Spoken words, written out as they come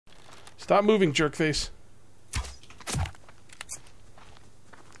Stop moving, jerkface.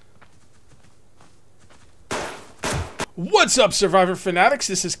 What's up, Survivor Fanatics?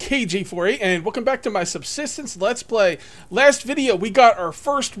 This is KJ48, and welcome back to my Subsistence Let's Play. Last video, we got our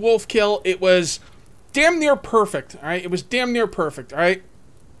first wolf kill. It was damn near perfect, alright? It was damn near perfect, alright?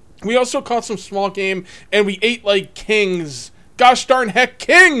 We also caught some small game, and we ate like kings. Gosh darn heck,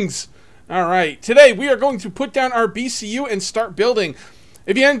 kings! Alright, today we are going to put down our BCU and start building.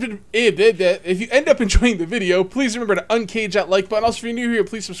 If you end up enjoying the video, please remember to uncage that like button. Also, if you're new here,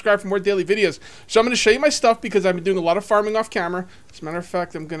 please subscribe for more daily videos. So I'm going to show you my stuff because I've been doing a lot of farming off camera. As a matter of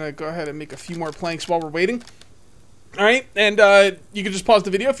fact, I'm going to go ahead and make a few more planks while we're waiting. Alright, and you can just pause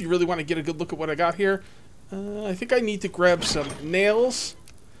the video if you really want to get a good look at what I got here. I think I need to grab some nails,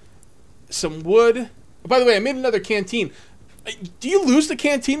 some wood. Oh, by the way, I made another canteen. Do you lose the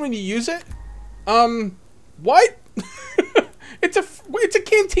canteen when you use it? What? It's a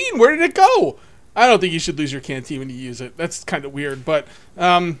canteen. Where did it go? I don't think you should lose your canteen when you use it. That's kind of weird, but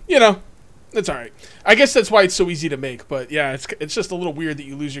you know, it's all right. I guess that's why it's so easy to make. But yeah, it's just a little weird that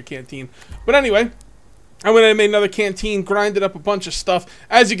you lose your canteen. But anyway, I went and made another canteen, grinded up a bunch of stuff.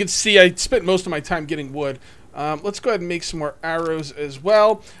 As you can see, I spent most of my time getting wood. Let's go ahead and make some more arrows as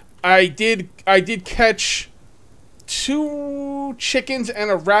well. I did catch 2 chickens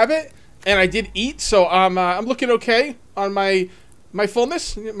and a rabbit, and I did eat, so I'm looking okay on my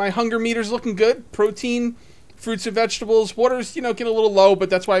fullness. My hunger meter's looking good. Protein, fruits and vegetables, water's, you know, getting a little low, but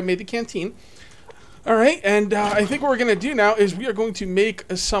that's why I made the canteen. All right, and I think what we're gonna do now is we are going to make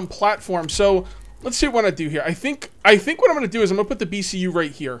some platforms. So let's see what I want to do here. I think what I'm gonna do is I'm gonna put the BCU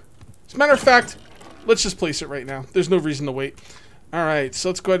right here. As a matter of fact, let's just place it right now. There's no reason to wait. All right, so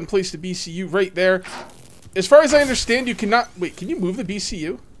let's go ahead and place the BCU right there. As far as I understand, you cannot... Wait, can you move the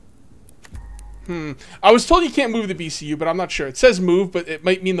BCU? I was told you can't move the BCU, but I'm not sure. It says move, but it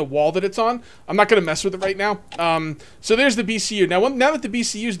might mean the wall that it's on. I'm not going to mess with it right now. So there's the BCU. Now that the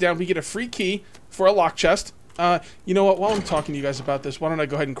BCU's down, we get a free key for a lock chest. You know what? While I'm talking to you guys about this, why don't I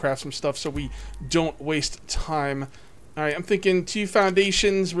go ahead and craft some stuff so we don't waste time. All right, I'm thinking 2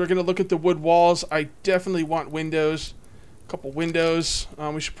 foundations. We're going to look at the wood walls. I definitely want windows. A couple windows.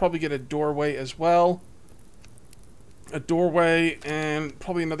 We should probably get a doorway as well. A doorway and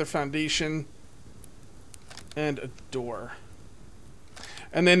probably another foundation. And a door.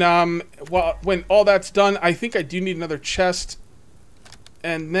 And then when all that's done, I think I do need another chest.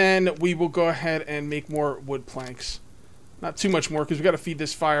 And then we will go ahead and make more wood planks. Not too much more because we got to feed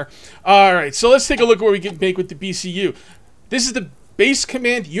this fire. Alright, so let's take a look at what we can make with the BCU. This is the base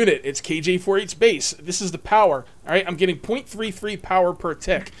command unit. It's KJ48's base. This is the power. Alright, I'm getting 0.33 power per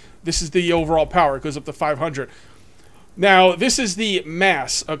tick. This is the overall power. It goes up to 500. Now, this is the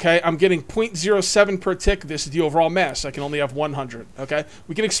mass, okay? I'm getting 0.07 per tick. This is the overall mass. I can only have 100, okay?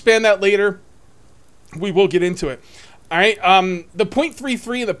 We can expand that later. We will get into it. All right, the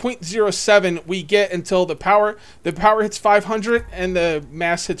 0.33 and the 0.07 we get until the power hits 500 and the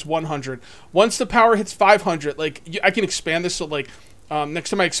mass hits 100. Once the power hits 500, like, I can expand this so, like, next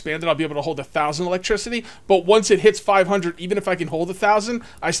time I expand it, I'll be able to hold 1,000 electricity. But once it hits 500, even if I can hold 1,000,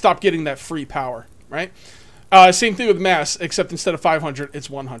 I stop getting that free power, right? Same thing with mass, except instead of 500, it's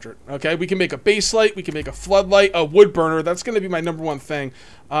 100. Okay, we can make a base light, we can make a floodlight, a wood burner. That's going to be my number 1 thing.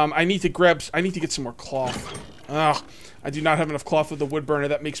 I need to get some more cloth. Ugh, I do not have enough cloth with the wood burner.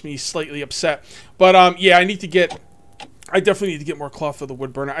 That makes me slightly upset. But yeah, I definitely need to get more cloth for the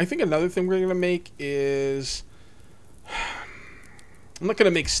wood burner. I think another thing we're going to make is, I'm not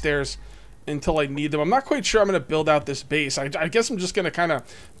going to make stairs until I need them. I'm not quite sure I'm going to build out this base. I guess I'm just going to kind of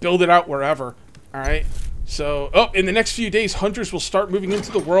build it out wherever. All right. So, in the next few days, hunters will start moving into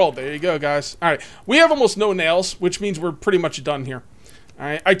the world. There you go, guys. All right, we have almost no nails, which means we're pretty much done here. All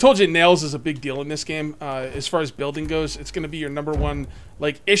right, I told you nails is a big deal in this game. As far as building goes, it's going to be your number 1,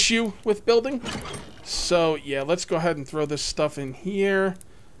 like, issue with building. So, yeah, let's go ahead and throw this stuff in here.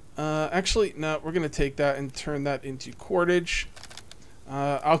 Actually, no, we're going to take that and turn that into cordage.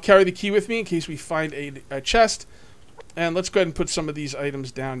 I'll carry the key with me in case we find a chest. And let's go ahead and put some of these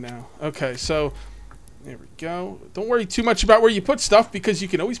items down now. Okay, so... there we go. Don't worry too much about where you put stuff because you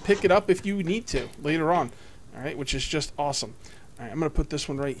can always pick it up if you need to later on. All right, which is just awesome. All right, I'm going to put this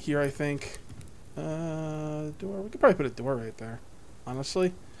one right here, I think. Door. We could probably put a door right there,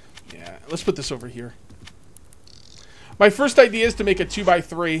 honestly. Yeah, let's put this over here. My first idea is to make a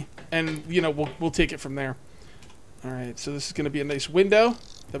 2x3, and, you know, we'll take it from there. All right, so this is going to be a nice window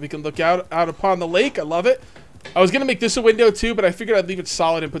that we can look out upon the lake. I love it. I was going to make this a window, too, but I figured I'd leave it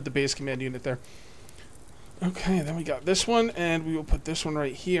solid and put the base command unit there. Okay, then we got this one, and we will put this one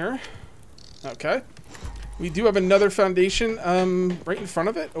right here. Okay. We do have another foundation right in front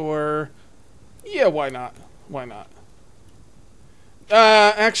of it, or... Yeah, why not? Why not?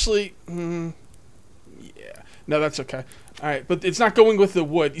 Actually... yeah. No, that's okay. Alright, but it's not going with the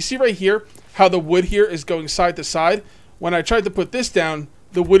wood. You see right here how the wood here is going side to side? When I tried to put this down,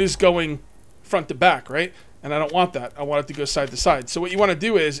 the wood is going front to back, right? And I don't want that. I want it to go side to side. So what you want to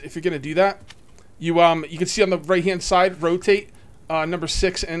do is, if you're going to do that, you can see on the right-hand side, rotate number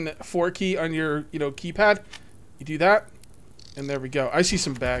 6 and 4 key on your, keypad. You do that, and there we go. I see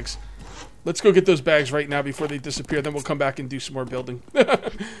some bags. Let's go get those bags right now before they disappear. Then we'll come back and do some more building.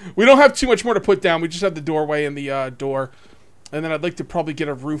 We don't have too much more to put down. We just have the doorway and the door. And then I'd like to probably get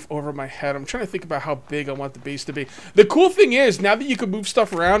a roof over my head. I'm trying to think about how big I want the base to be. The cool thing is, now that you can move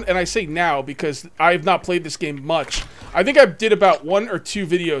stuff around, and I say now because I have not played this game much. I think I did about 1 or 2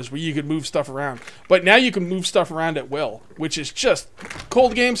 videos where you could move stuff around. But now you can move stuff around at will, which is just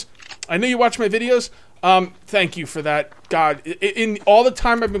cold games. I know you watch my videos. Thank you for that. God, in all the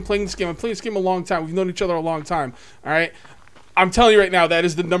time I've been playing this game, I've played this game a long time. We've known each other a long time. All right. I'm telling you right now, that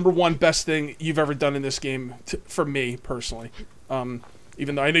is the #1 best thing you've ever done in this game, for me, personally.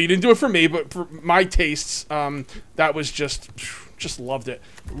 Even though I know you didn't do it for me, but for my tastes, that was just loved it.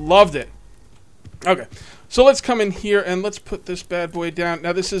 Loved it. Okay, so let's come in here and let's put this bad boy down.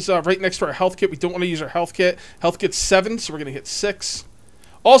 Now, this is right next to our health kit. We don't want to use our health kit. Health kit's 7, so we're going to hit 6.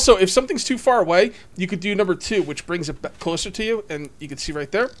 Also, if something's too far away, you could do number 2, which brings it closer to you, and you can see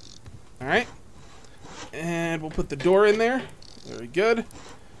right there. All right. And we'll put the door in there. Very good.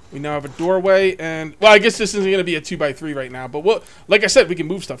 We now have a doorway, and... Well, I guess this isn't going to be a 2x3 right now, but we'll... Like I said, we can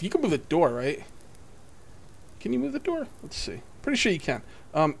move stuff. You can move the door, right? Can you move the door? Let's see. Pretty sure you can.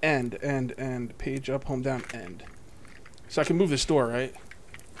 End. Page up, home down, end. So I can move this door, right?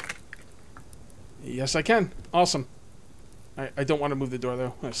 Yes, I can. Awesome. Alright, I don't want to move the door,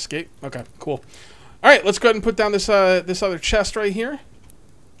 though. Escape. Okay, cool. Alright, let's go ahead and put down this this other chest right here.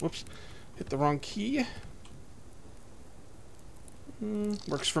 Whoops. Hit the wrong key.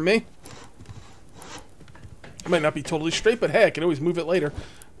 Works for me. It might not be totally straight, but hey, I can always move it later.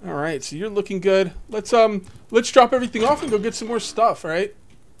 Alright, so you're looking good. Let's drop everything off and go get some more stuff, alright?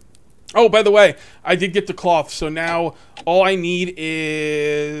 Oh, by the way, I did get the cloth, so now all I need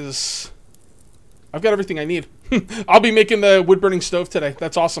is... I've got everything I need. I'll be making the wood-burning stove today.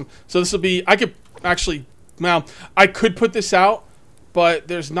 That's awesome. So this will be... I could actually... Well, I could put this out, but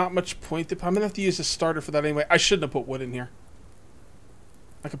there's not much point to... I'm going to have to use a starter for that anyway. I shouldn't have put wood in here.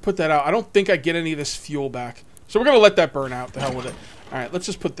 I could put that out. I don't think I get any of this fuel back. So we're going to let that burn out. The hell with it. Alright, let's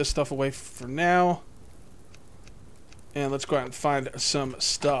just put this stuff away for now. And let's go out and find some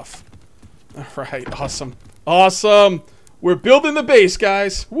stuff. Alright, awesome. Awesome! We're building the base,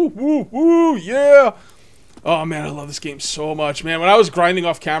 guys. Woo, woo, woo, yeah! Oh, man, I love this game so much. Man, when I was grinding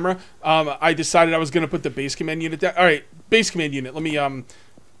off camera, I decided I was going to put the base command unit down. Alright, base command unit. Let me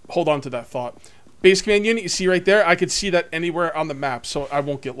hold on to that thought. Base command unit, you see right there? I could see that anywhere on the map, so I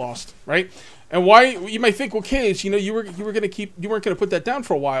won't get lost, right? And why, you might think, well, Cage, you know, you weren't going to put that down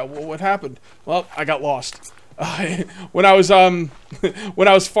for a while. Well, what happened? Well, I got lost. When I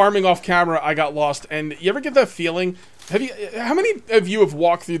was farming off camera, I got lost. And you ever get that feeling? How many of you have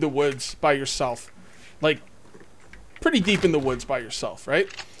walked through the woods by yourself? Like, pretty deep in the woods by yourself, right?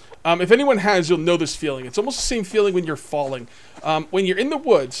 If anyone has, you'll know this feeling. It's almost the same feeling when you're falling. When you're in the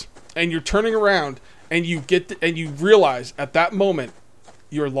woods and you're turning around and you realize at that moment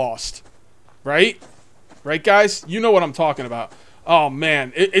you're lost, right? Right, guys? You know what I'm talking about. Oh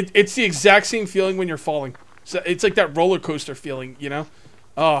man, it's the exact same feeling when you're falling. So it's like that roller coaster feeling, you know?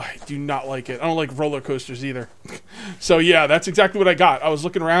 Oh, I do not like it. I don't like roller coasters either. So yeah, that's exactly what I got. I was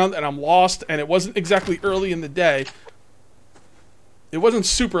looking around and I'm lost, and it wasn't exactly early in the day. It wasn't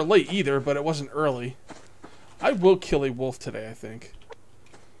super late either, but it wasn't early. I will kill a wolf today, I think.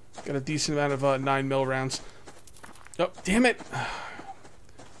 Got a decent amount of 9mm rounds. Oh, damn it.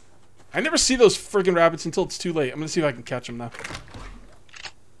 I never see those friggin' rabbits until it's too late. I'm gonna see if I can catch them now.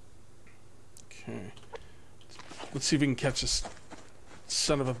 Okay. Let's see if we can catch this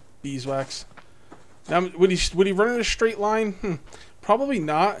son of a beeswax. Now, would he run in a straight line? Probably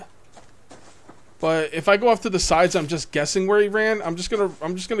not. But if I go off to the sides, I'm just guessing where he ran. I'm just gonna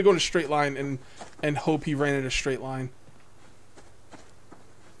go in a straight line and hope he ran in a straight line.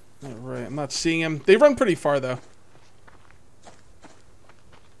 All right, I'm not seeing him. They run pretty far though.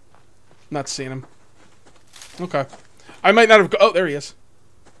 Not seeing him. Okay. I might not have... Oh, there he is.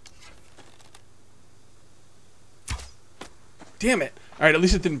 Damn it. Alright, at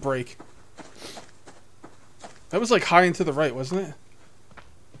least it didn't break. That was like high and to the right, wasn't it?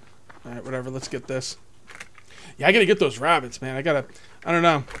 Alright, whatever. Let's get this. Yeah, I gotta get those rabbits, man. I don't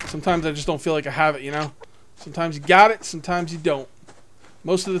know. Sometimes I just don't feel like I have it, you know? Sometimes you got it, sometimes you don't.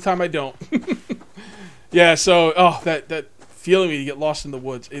 Most of the time I don't. Yeah, so, oh, that feeling when you get lost in the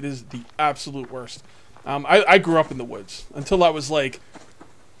woods, it is the absolute worst. I grew up in the woods until I was like,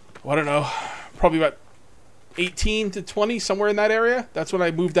 I don't know, probably about 18 to 20, somewhere in that area. That's when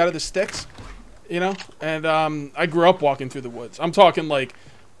I moved out of the sticks, you know? And I grew up walking through the woods. I'm talking like,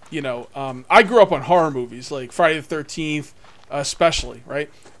 you know, I grew up on horror movies, like Friday the 13th, especially, right?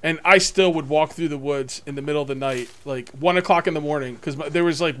 And I still would walk through the woods in the middle of the night, like 1 o'clock in the morning, because there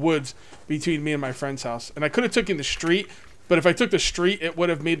was like woods between me and my friend's house. And I could have taken the street, but if I took the street, it would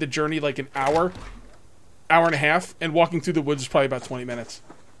have made the journey like an hour and a half, and walking through the woods is probably about 20 minutes,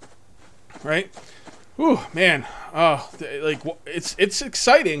 right? Ooh, man, like it's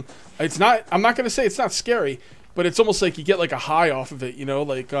exciting. It's not. I'm not gonna say it's not scary, but it's almost like you get like a high off of it, you know.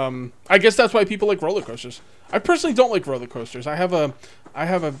 Like I guess that's why people like roller coasters. I personally don't like roller coasters. I have a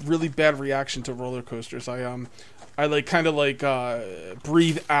really bad reaction to roller coasters. I like kind of like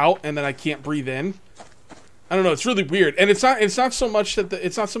breathe out and then I can't breathe in. I don't know. It's really weird, and it's not so much that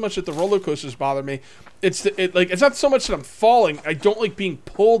the roller coasters bother me. It's not so much that I'm falling. I don't like being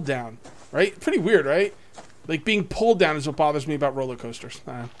pulled down. Right? Pretty weird, right? Like being pulled down is what bothers me about roller coasters.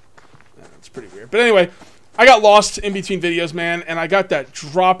 It's pretty weird. But anyway, I got lost in between videos, man, and I got that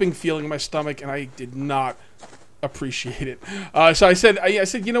dropping feeling in my stomach, and I did not appreciate it. So I said,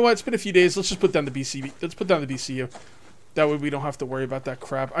 you know what? It's been a few days. Let's just put down the BCU. Let's put down the BCU. That way we don't have to worry about that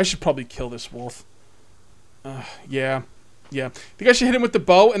crap. I should probably kill this wolf. Yeah. Think I should hit him with the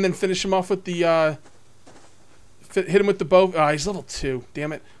bow and then finish him off with the, hit him with the bow. He's level 2.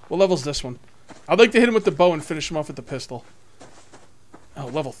 Damn it. What level's this one? I'd like to hit him with the bow and finish him off with the pistol. Oh,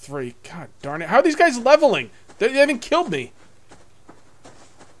 level 3. God darn it. How are these guys leveling? They haven't killed me.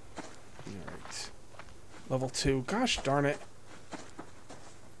 Alright. Level 2. Gosh darn it.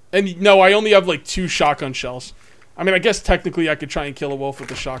 And no, I only have like 2 shotgun shells. I mean, I guess technically I could try and kill a wolf with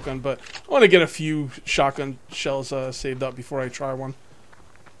the shotgun, but I want to get a few shotgun shells saved up before I try one.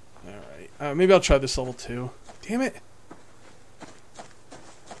 Alright. Maybe I'll try this level 2. Damn it.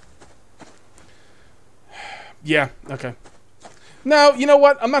 Yeah, okay. No, you know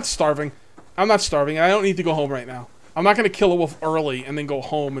what? I'm not starving. I'm not starving, and I don't need to go home right now. I'm not going to kill a wolf early and then go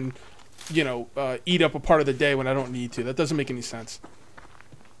home and, you know, eat up a part of the day when I don't need to. That doesn't make any sense.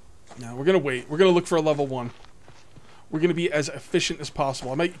 No, we're going to wait. We're going to look for a level 1. We're going to be as efficient as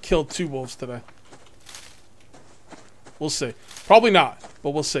possible. I might kill 2 wolves today. We'll see. Probably not,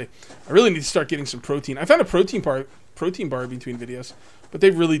 but we'll see. I really need to start getting some protein. I found a protein bar between videos, but they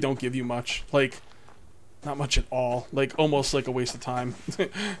really don't give you much. Like, not much at all. Like, almost like a waste of time.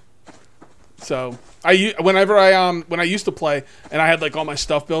 So, when I used to play and I had like all my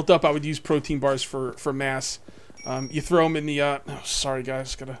stuff built up, I would use protein bars for mass. You throw them in the oh, sorry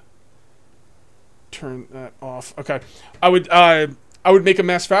guys, gotta turn that off. Okay. I would make a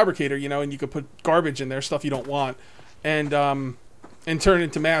mass fabricator, you know, and you could put garbage in there, stuff you don't want, and turn it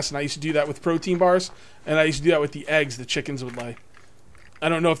into mass. And I used to do that with protein bars, and I used to do that with the eggs the chickens would lay. I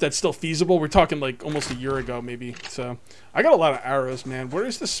don't know if that's still feasible. We're talking like almost a year ago, maybe. So, I got a lot of arrows, man. Where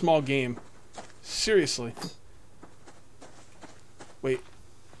is this small game? Seriously. Wait.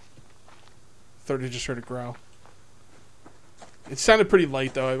 Thought I just heard it growl. It sounded pretty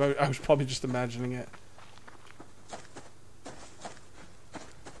light, though. I was probably just imagining it.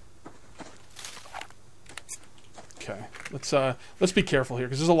 Okay. Let's be careful here,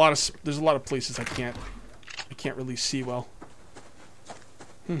 because there's a lot of places I can't really see well.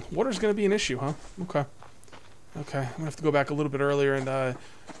 Water's gonna be an issue, huh? Okay. Okay, I'm gonna have to go back a little bit earlier and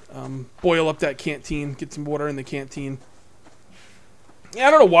boil up that canteen, get some water in the canteen. Yeah,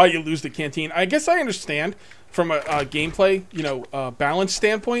 I don't know why you lose the canteen. I guess I understand from a gameplay, you know, balance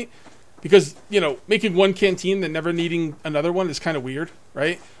standpoint, because, you know, making one canteen and never needing another one is kind of weird,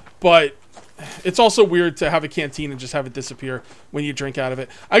 right? But it's also weird to have a canteen and just have it disappear when you drink out of it.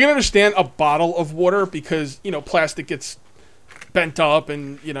 I can understand a bottle of water because, you know, plastic gets bent up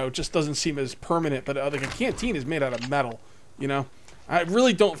and, you know, just doesn't seem as permanent, but like a canteen is made out of metal, you know. I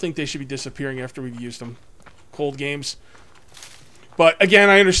really don't think they should be disappearing after we've used them. Cold games. But again,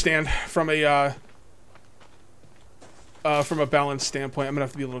 I understand from a balance standpoint. I'm gonna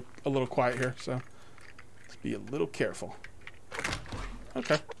have to be a little quiet here, so let's be a little careful.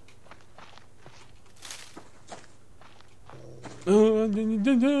 Okay.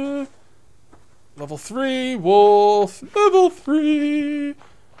 Level 3, wolf. Level 3.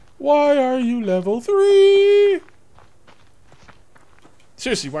 Why are you level 3?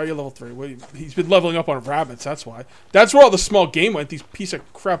 Seriously, why are you level 3? He's been leveling up on rabbits, that's why. That's where all the small game went. These piece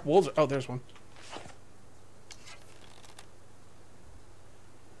of crap wolves. Oh, there's one.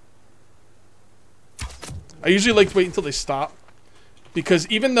 I usually like to wait until they stop. Because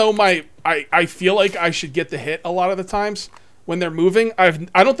even though I feel like I should get the hit a lot of the times when they're moving, I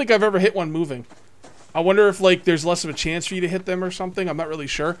don't think I've ever hit one moving. I wonder if like there's less of a chance for you to hit them or something. I'm not really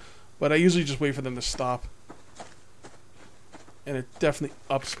sure, but I usually just wait for them to stop. And it definitely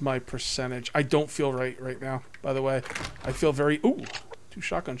ups my percentage. I don't feel right now, by the way. I feel very... Ooh, 2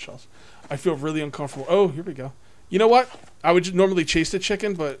 shotgun shells. I feel really uncomfortable. Oh, here we go. You know what? I would normally chase the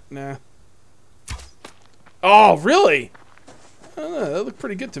chicken, but nah. Oh, really? I don't know, that looked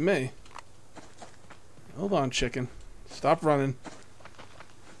pretty good to me. Hold on, chicken. Stop running.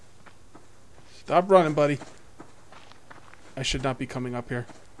 Stop running, buddy. I should not be coming up here.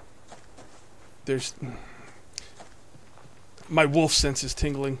 There's... My wolf sense is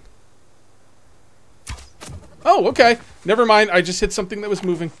tingling. Oh, okay. Never mind. I just hit something that was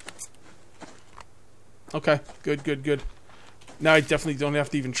moving. Okay. Good, good, good. Now I definitely don't have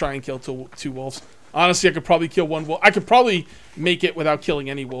to even try and kill 2 wolves. Honestly, I could probably kill 1 wolf. I could probably make it without killing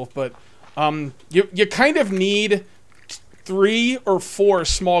any wolf, but you kind of need 3 or 4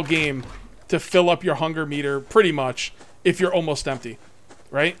 small game to fill up your hunger meter, pretty much, if you're almost empty,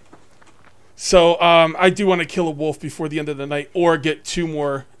 right? So I do want to kill a wolf before the end of the night, or get 2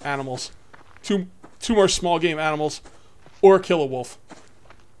 more animals, two more small game animals, or kill a wolf.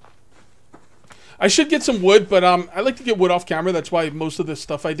 I should get some wood, but I like to get wood off camera. That's why most of the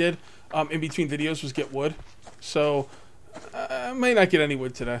stuff I did in between videos was get wood. So I might not get any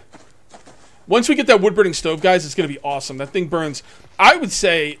wood today. Once we get that wood burning stove, guys, it's going to be awesome. That thing burns. I would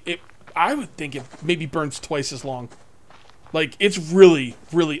say I would think it maybe burns twice as long. Like, it's really,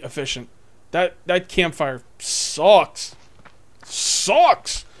 really efficient. That campfire sucks.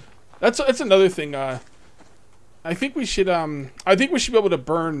 Sucks. That's another thing. I think we should be able to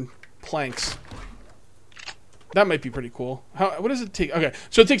burn planks. That might be pretty cool. What does it take? Okay,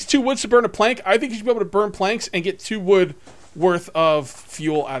 so it takes 2 woods to burn a plank. I think you should be able to burn planks and get 2 wood worth of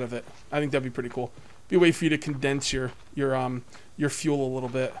fuel out of it. I think that'd be pretty cool. Be a way for you to condense your fuel a little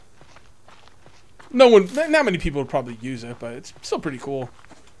bit. Not many people would probably use it, but it's still pretty cool.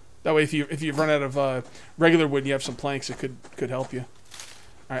 That way, if you run out of regular wood and you have some planks, it could help you.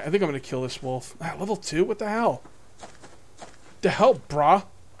 All right, I think I'm gonna kill this wolf. Level 2? What the hell? The hell, brah?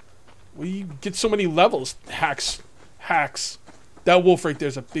 Well, you get so many levels. Hacks. That wolf right there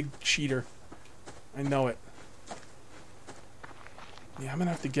is a big cheater. I know it. Yeah, I might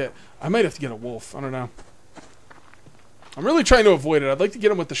have to get a wolf. I don't know. I'm really trying to avoid it. I'd like to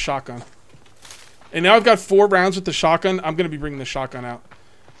get him with the shotgun. And now I've got 4 rounds with the shotgun. I'm going to be bringing the shotgun out.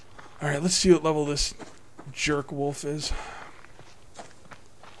 Alright, let's see what level this jerk wolf is.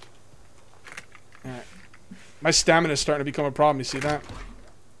 Alright. My stamina is starting to become a problem. You see that?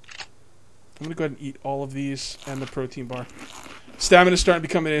 I'm going to go ahead and eat all of these and the protein bar. Stamina is starting to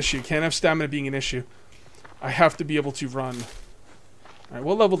become an issue. Can't have stamina being an issue. I have to be able to run. Alright,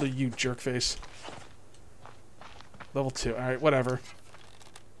 what level are you, jerk face? Level 2. Alright, whatever.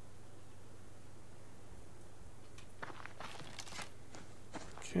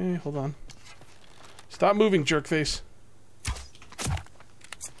 Okay, hold on. Stop moving, jerk face.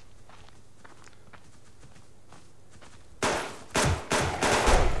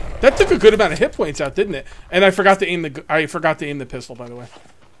 That took a good amount of hit points out, didn't it? And I forgot to aim the pistol, by the way.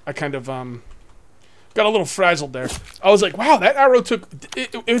 I kind of got a little frazzled there. I was like, wow, that arrow took...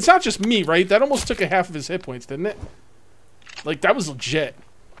 It's not just me, right? That almost took a half of his hit points, didn't it? Like, that was legit.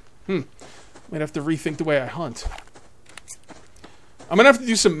 Might have to rethink the way I hunt. I'm going to have to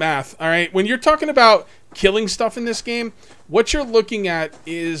do some math, alright? When you're talking about killing stuff in this game, what you're looking at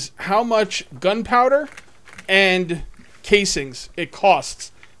is how much gunpowder and casings it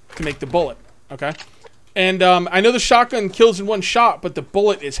costs to make the bullet, okay? And I know the shotgun kills in 1 shot, but the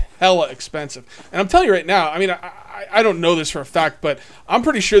bullet is hella expensive. And I'm telling you right now, I mean, I don't know this for a fact, but I'm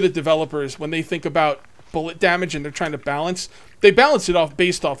pretty sure that developers, when they think about bullet damage and they're trying to balance, they balance it off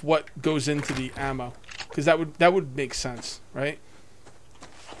based off what goes into the ammo. Because that would make sense, right?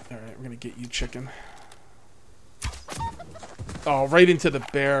 Alright, we're going to get you, chicken. Oh, right into the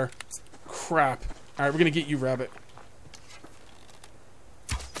bear. Crap. Alright, we're going to get you, rabbit.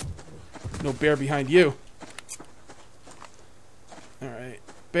 No bear behind you. Alright.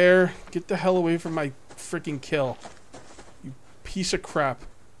 Bear, get the hell away from my freaking kill. You piece of crap.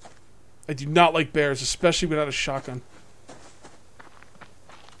 I do not like bears, especially without a shotgun.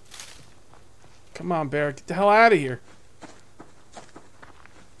 Come on, bear. Get the hell out of here.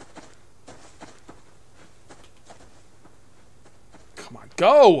 Come on,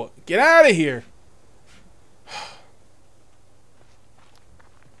 go! Get out of here!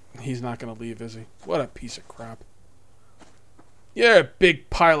 He's not gonna leave, is he? What a piece of crap. You're a big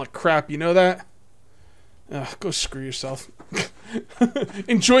pile of crap, you know that? Ugh, go screw yourself.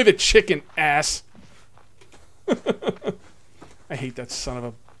 Enjoy the chicken, ass. I hate that son of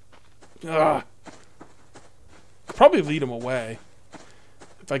a... Ugh. Probably lead him away.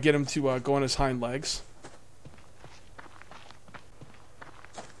 If I get him to go on his hind legs.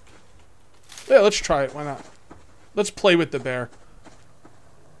 Yeah, let's try it. Why not? Let's play with the bear.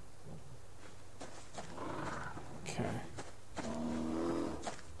 Okay.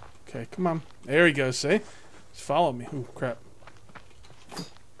 Okay, come on. There he goes, see? Just follow me. Ooh, crap.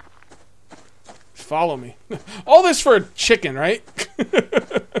 Just follow me. All this for a chicken, right?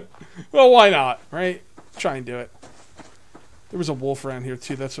 Well, why not, right? Try and do it. There was a wolf around here,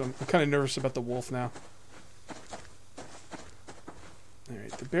 too. That's what I'm kind of nervous about the wolf now.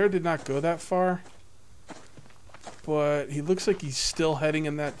 Alright, the bear did not go that far. But he looks like he's still heading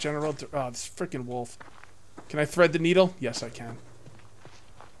in that general... Oh, this freaking wolf. Can I thread the needle? Yes, I can.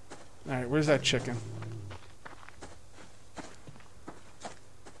 Alright, where's that chicken?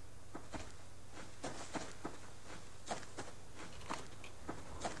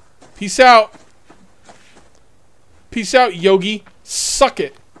 Peace out. Peace out, Yogi. Suck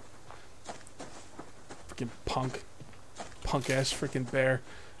it. Freaking punk. Punk-ass freaking bear.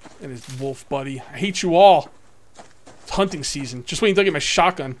 And his wolf buddy. I hate you all. It's hunting season. Just waiting until I get my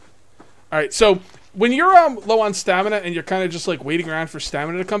shotgun. Alright, so when you're low on stamina and you're kind of just like waiting around for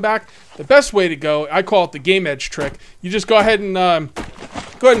stamina to come back, the best way to go, I call it the game edge trick. You just go ahead and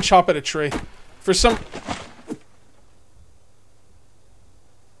chop at a tree. For some...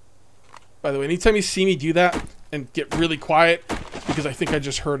 By the way, anytime you see me do that and get really quiet, it's because I think I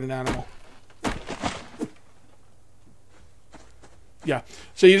just heard an animal. Yeah,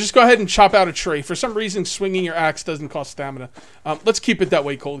 so you just go ahead and chop out a tree. For some reason, swinging your axe doesn't cost stamina. Let's keep it that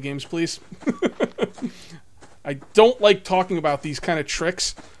way, Cold Games, please. I don't like talking about these kind of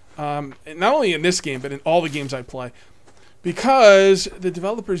tricks, not only in this game, but in all the games I play. Because the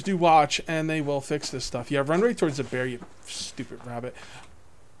developers do watch, and they will fix this stuff. Yeah, run right towards the bear, you stupid rabbit.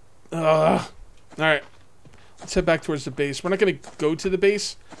 Alright, let's head back towards the base. We're not going to go to the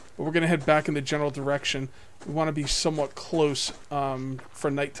base, but we're going to head back in the general direction. We want to be somewhat close for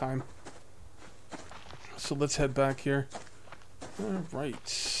nighttime. So let's head back here.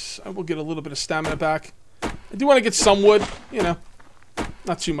 Alright, I will get a little bit of stamina back. I do want to get some wood, you know,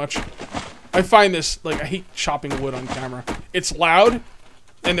 not too much. I find this, like, I hate chopping wood on camera. It's loud,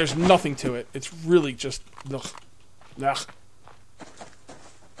 and there's nothing to it. It's really just, ugh. Ugh.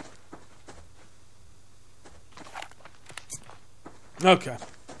 Okay.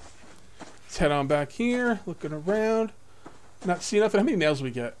 Let's head on back here, looking around. Not seeing nothing. How many nails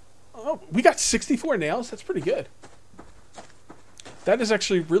we get? Oh, we got 64 nails. That's pretty good. That is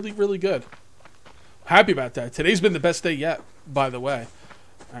actually really, really good. Happy about that. Today's been the best day yet, by the way.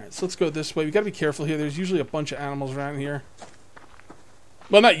 Alright, so let's go this way. We gotta be careful here. There's usually a bunch of animals around here.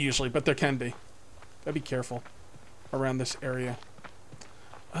 Well, not usually, but there can be. Gotta be careful around this area.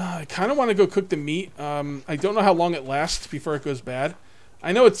 I kind of want to go cook the meat. I don't know how long it lasts before it goes bad.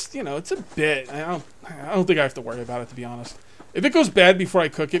 I know it's, you know, it's a bit. I don't think I have to worry about it, to be honest. If it goes bad before I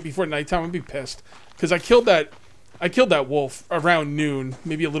cook it, before nighttime, I'd be pissed. Because I killed that wolf around noon,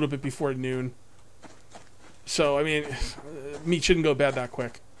 maybe a little bit before noon. So, I mean, meat shouldn't go bad that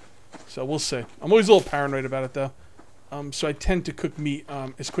quick. So, we'll see. I'm always a little paranoid about it, though. So I tend to cook meat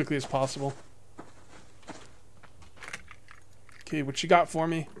as quickly as possible. Okay, what you got for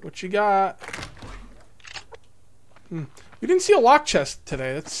me? What you got? We didn't see a lock chest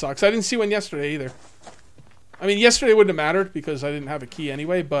today. That sucks. I didn't see one yesterday either. I mean, yesterday wouldn't have mattered because I didn't have a key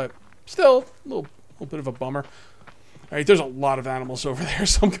anyway, but still, a little bit of a bummer. Alright, there's a lot of animals over there,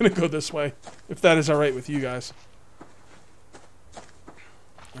 so I'm going to go this way, if that is alright with you guys.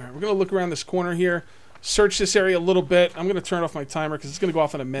 Alright, we're going to look around this corner here, search this area a little bit. I'm going to turn off my timer because it's going to go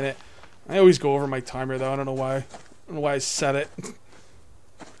off in a minute. I always go over my timer, though. I don't know why. I don't know why I set it.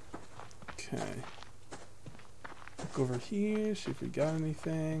 Okay. Look over here, see if we got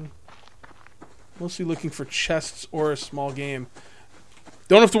anything. Mostly looking for chests or a small game.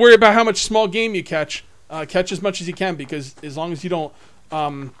 Don't have to worry about how much small game you catch. Catch as much as you can, because as long as you don't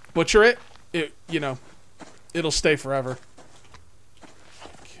butcher it, you know, it'll stay forever.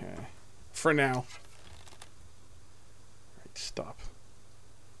 Okay. For now. Alright, stop.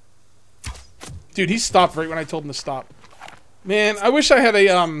 Dude, he stopped right when I told him to stop. Man, I wish I had a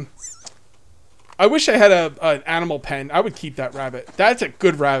an animal pen. I would keep that rabbit. That's a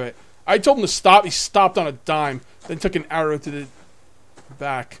good rabbit. I told him to stop. He stopped on a dime. Then took an arrow to the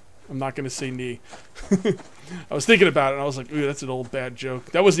back. I'm not going to say knee. I was thinking about it, and I was like, ooh, that's an old bad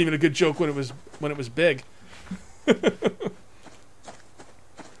joke. That wasn't even a good joke when it was big.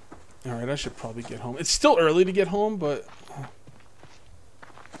 All right, I should probably get home. It's still early to get home, but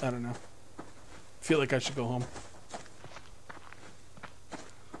I don't know. I feel like I should go home.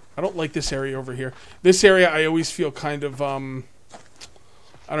 I don't like this area over here. This area, I always feel kind of, I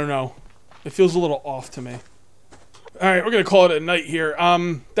don't know. It feels a little off to me. All right, we're going to call it a night here.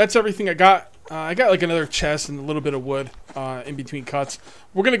 That's everything I got. I got like another chest and a little bit of wood in between cuts.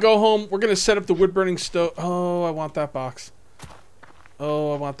 We're going to go home. We're going to set up the wood burning stove. Oh, I want that box.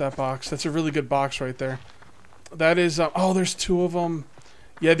 Oh, I want that box. That's a really good box right there. That is, oh, there's 2 of them.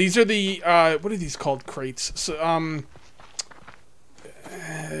 Yeah, these are the, what are these called? Crates. So,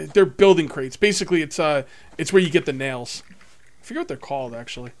 they're building crates. Basically, it's where you get the nails. I forget what they're called,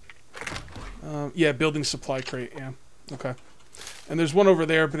 actually. Yeah, building supply crate, yeah. Okay. And there's one over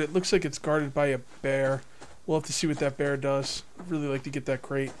there, but it looks like it's guarded by a bear. We'll have to see what that bear does. I'd really like to get that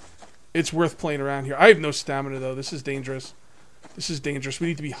crate. It's worth playing around here. I have no stamina, though. This is dangerous. This is dangerous. We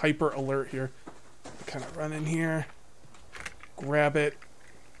need to be hyper alert here. Kind of run in here. Grab it.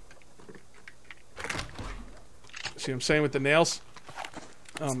 See what I'm saying with the nails?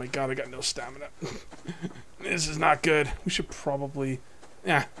 Oh my god, I got no stamina. This is not good. We should probably...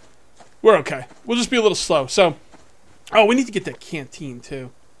 Yeah. We're okay. We'll just be a little slow. So... Oh, we need to get that canteen,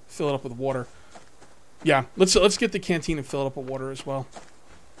 too. Fill it up with water. Yeah, let's get the canteen and fill it up with water as well.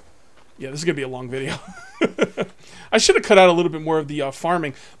 Yeah, this is gonna be a long video. I should have cut out a little bit more of the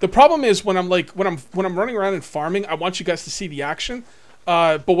farming. The problem is when I'm running around and farming, I want you guys to see the action.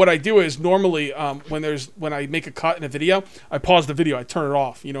 But what I do is normally when I make a cut in a video, I pause the video, I turn it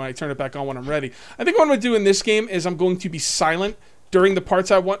off, you know, and I turn it back on when I'm ready. I think what I'm gonna do in this game is I'm going to be silent during the parts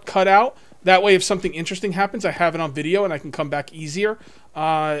I want cut out. That way, if something interesting happens, I have it on video and I can come back easier.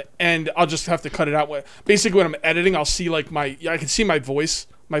 And I'll just have to cut it out. Basically, when I'm editing, I'll see like I can see my voice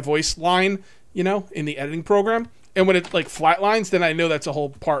line, you know, in the editing program. And when it like flatlines, then I know that's a whole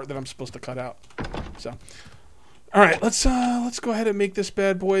part that I'm supposed to cut out. So, all right, let's go ahead and make this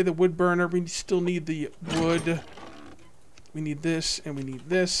bad boy the wood burner. We still need the wood. We need this and we need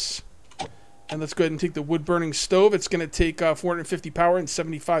this. And let's go ahead and take the wood burning stove. It's gonna take 450 power and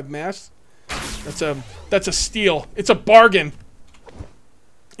 75 mass. That's a steal. It's a bargain.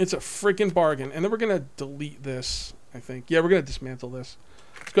 It's a freaking bargain. And then we're gonna delete this, I think. Yeah, we're gonna dismantle this.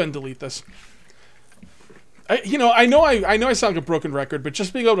 Let's go ahead and delete this. I know I sound like a broken record, but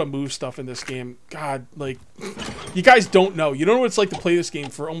just being able to move stuff in this game, God, like, you guys don't know. You don't know what it's like to play this game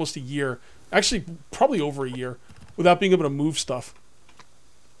for almost a year. Actually, probably over a year without being able to move stuff.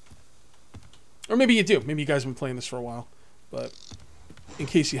 Or maybe you do. Maybe you guys have been playing this for a while. But in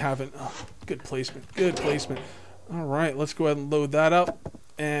case you haven't, oh, good placement. Good placement. All right, let's go ahead and load that up.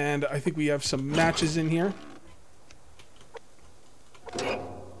 And I think we have some matches in here.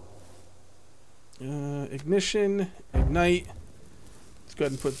 Ignition, ignite. Let's go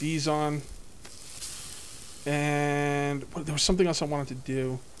ahead and put these on. And there was something else I wanted to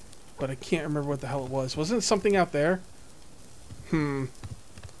do, but I can't remember what the hell it was. Wasn't it something out there?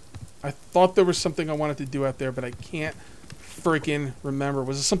 I thought there was something I wanted to do out there, but I can't freaking remember.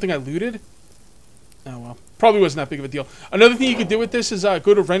 Was it something I looted? Oh, well. Probably wasn't that big of a deal. Another thing you could do with this is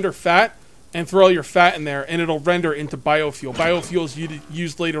go to render fat and throw all your fat in there, and it'll render into biofuel. Biofuel is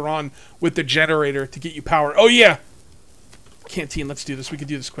used later on with the generator to get you power. Oh, yeah! Canteen, let's do this. We could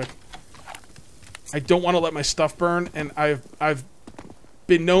do this quick. I don't want to let my stuff burn, and I've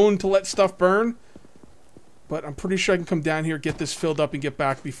been known to let stuff burn, but I'm pretty sure I can come down here, get this filled up, and get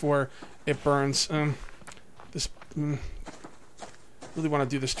back before it burns. Really want to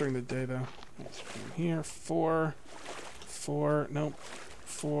do this during the day, though. Let's put in here, 4, nope,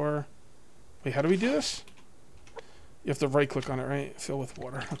 4. Wait, how do we do this? You have to right-click on it, right? Fill with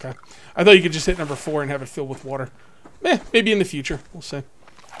water. Okay. I thought you could just hit number 4 and have it fill with water. Maybe in the future. We'll see.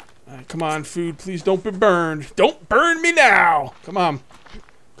 All right, come on, food. Please don't be burned. Don't burn me now! Come on.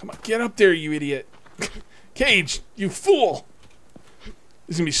 Come on, get up there, you idiot. Cage, you fool!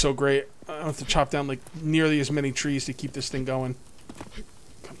 This is going to be so great. I have to chop down, like, nearly as many trees to keep this thing going.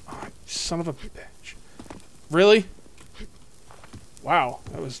 Come on, son of a bitch. Really? Wow,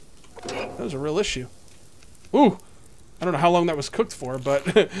 that was a real issue. Ooh! I don't know how long that was cooked for, but...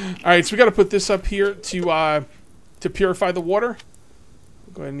 Alright, so we got to put this up here to purify the water.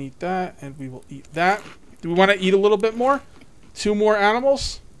 We'll go ahead and eat that, and we will eat that. Do we want to eat a little bit more? 2 more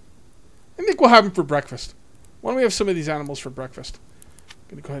animals? I think we'll have them for breakfast. Why don't we have some of these animals for breakfast?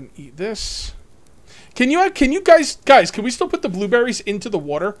 I'm gonna go ahead and eat this. Can you guys, can we still put the blueberries into the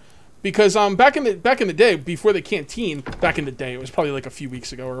water? Because back in the day, before the canteen, back in the day, it was probably like a few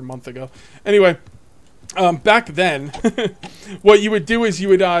weeks ago or a month ago. Anyway, back then, what you would do is you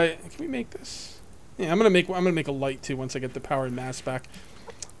would can we make this? Yeah, I'm gonna make a light too once I get the power and mass back.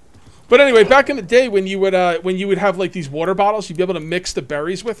 But anyway, back in the day when you would have like these water bottles, you'd be able to mix the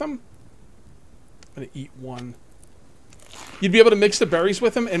berries with them. I'm gonna eat one. You'd be able to mix the berries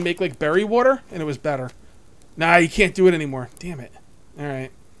with them and make like berry water, and it was better. Nah, you can't do it anymore. Damn it. All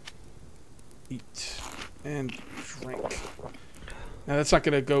right. Eat and drink. Now that's not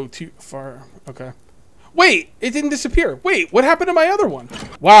gonna go too far. Okay. Wait, it didn't disappear. Wait, what happened to my other one?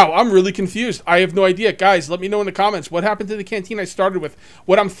 Wow, I'm really confused. I have no idea. Guys, let me know in the comments. What happened to the canteen I started with?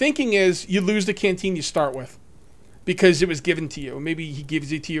 What I'm thinking is you lose the canteen you start with because it was given to you. Maybe he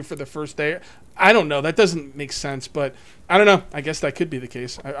gives it to you for the first day. I don't know. That doesn't make sense, but I don't know. I guess that could be the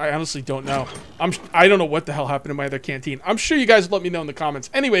case. I honestly don't know. I don't know what the hell happened to my other canteen. I'm sure you guys will let me know in the comments.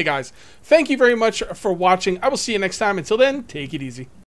 Anyway, guys, thank you very much for watching. I will see you next time. Until then, take it easy.